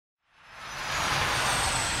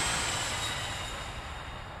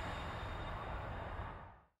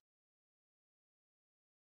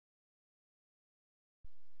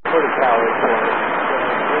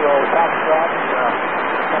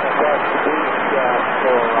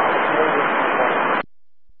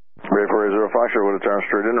480 Foxtrot with a turn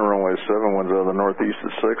straight into runway 7, winds out of the northeast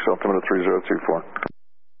at 6, altimeter 3024.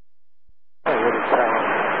 Hey, what is that?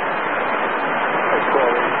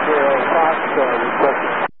 480 Foxtrot,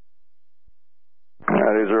 request.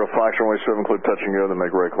 Alright, 80 Fox, runway 7, clear touch and go, then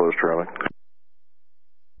make right close trailing.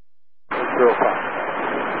 0 Fox.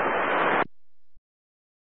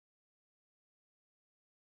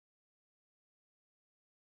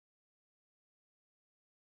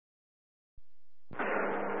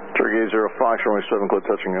 Turkey 80 Fox, runway 7, clear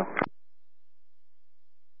touch and go.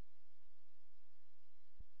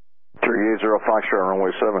 Turkey 80 Fox,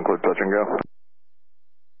 runway 7, clear touch and go.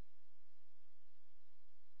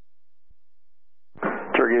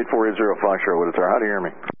 Turkey 8480 Fox, with a turn. How do you hear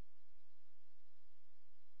me?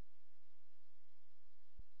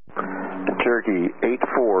 Turkey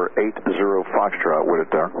 8480 Foxtrot with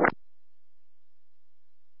it there.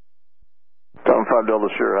 75 Delta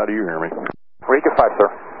Sierra, how do you hear me? Riga 5,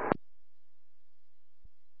 sir.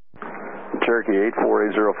 Turkey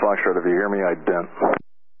 8480 Foxtrot, if you hear me, I dent.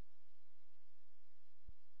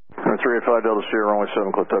 385 Delta Sierra, runway 7,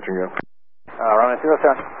 clear touch and go. Runway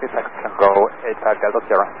 07, 2 seconds and go, 85 Delta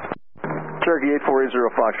Sierra. Turkey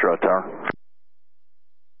 8480 Foxtrot, tower.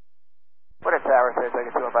 What is tower, say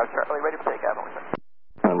 215 Charlie, ready for takeoff.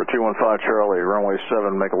 Number 215 Charlie, runway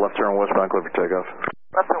 7, make a left turn westbound, clear for takeoff.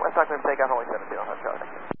 Left turn westbound, clear for takeoff, runway 7, 215 Charlie.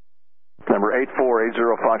 Number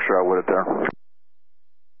 8480 Foxtrot, with it there.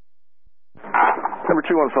 Number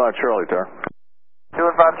 215 Charlie, tower.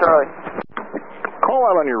 215 Charlie. Call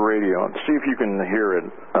out on your radio and see if you can hear it.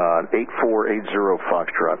 8480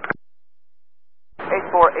 Foxtrot.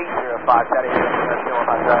 8480 Foxtrot,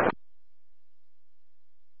 215 Charlie.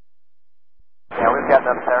 Yeah, we've got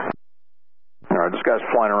enough there. Alright, this guy's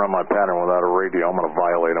flying around my pattern without a radio. I'm going to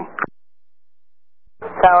violate him.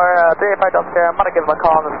 Tower 385 Delta Sierra, I'm going to give him a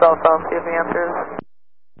call on the cell phone, see if he answers.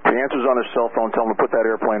 If he answers on his cell phone, tell him to put that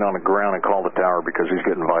airplane on the ground and call the tower because he's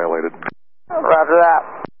getting violated. Roger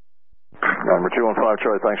that. Number 215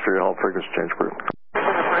 Charlie, thanks for your help. Frequency change group.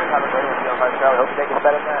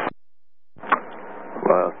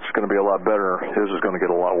 It's going to be a lot better. His is going to get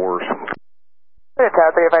a lot worse.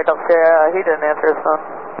 Tower 385 Delta Sierra, he didn't answer his phone.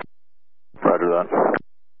 Roger that.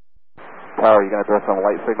 Tower, you going to throw some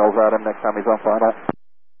light signals at him next time he's on final?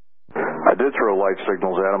 I did throw light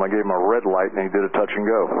signals at him. I gave him a red light and he did a touch and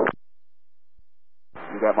go.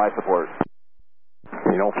 You got my support.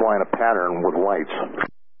 You don't fly in a pattern with lights.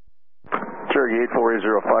 Cherokee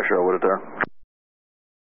 8480 Foxtrot, with it there.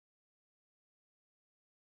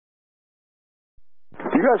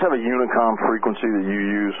 Do you guys have a Unicom frequency that you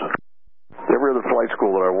use? Every other flight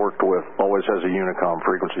school that I worked with always has a Unicom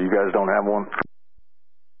frequency. You guys don't have one?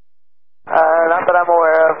 Not that I'm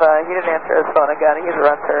aware of. He didn't answer his phone again. He's a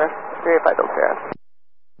renter. 385 Delta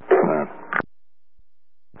Sierra.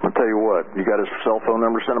 I'll tell you what. You got his cell phone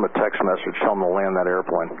number? Send him a text message. Tell him to land that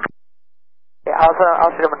airplane. Yeah,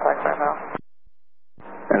 I'll shoot him a text right now.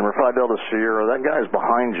 And number 5 Delta Sierra, that guy's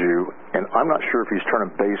behind you, and I'm not sure if he's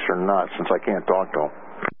turning base or not since I can't talk to him.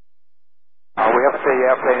 We have the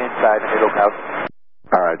airplane inside the middle house.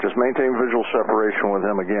 All right, just maintain visual separation with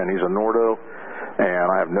him again. He's a Nordo, and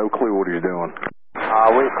I have no clue what he's doing.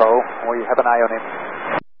 We'll go. We have an eye on him.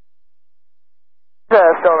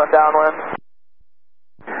 Still in downwind.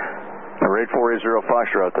 Number 8480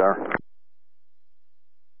 Foxtrot there.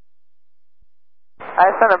 I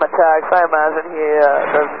sent him a text. I imagine he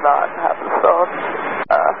does not have his phone.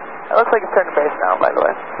 It looks like he's turning base now, by the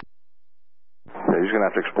way. Yeah, he's going to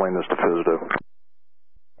have to explain this to FISDO.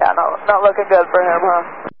 Yeah, not looking good for him, huh?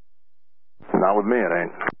 Not with me, it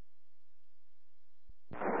ain't.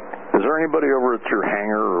 Is there anybody over at your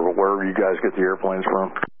hangar or wherever you guys get the airplanes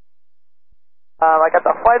from? Like at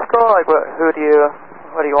the flight school, like what do you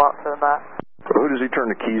want from that? Who does he turn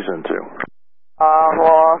the keys into?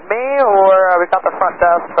 Well, me or we got the front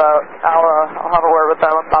desk, but I'll have a word with them.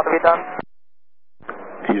 I'm about to be done.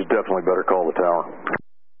 He's definitely better call the tower.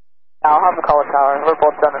 I'll have him call the tower. We're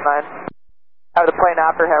both done at 9. I have the plane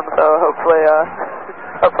after him, so hopefully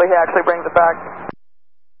he actually brings it back.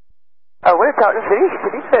 Wait,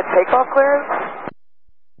 did he say takeoff clearance?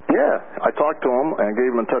 Yeah, I talked to him and gave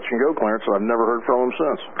him a touch and go clearance, so I've never heard from him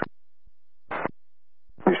since.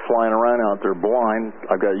 He's flying around out there blind.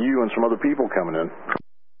 I've got you and some other people coming in.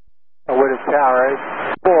 With his tower,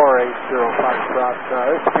 480 Foxtrot.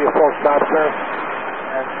 This should be a full stop, sir.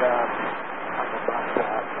 And about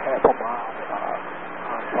half a mile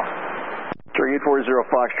on fire. 3840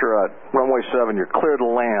 Foxtrot, runway 7, you're clear to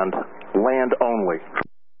land. Land only.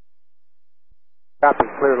 Copy,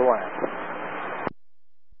 clear to land.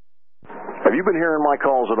 Have you been hearing my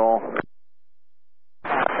calls at all?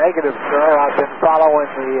 Negative, sir. I've been following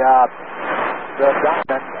the diamond,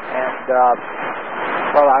 and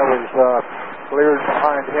well, I was cleared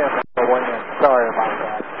behind him on the way in. Sorry about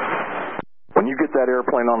that. When you get that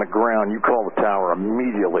airplane on the ground, you call the tower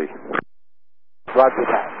immediately. Roger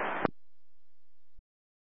that.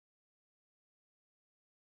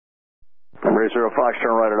 And Ray 0 Fox,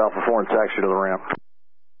 turn right at Alpha 4 and taxi to the ramp.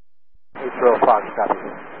 80 Fox,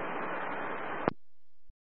 copy.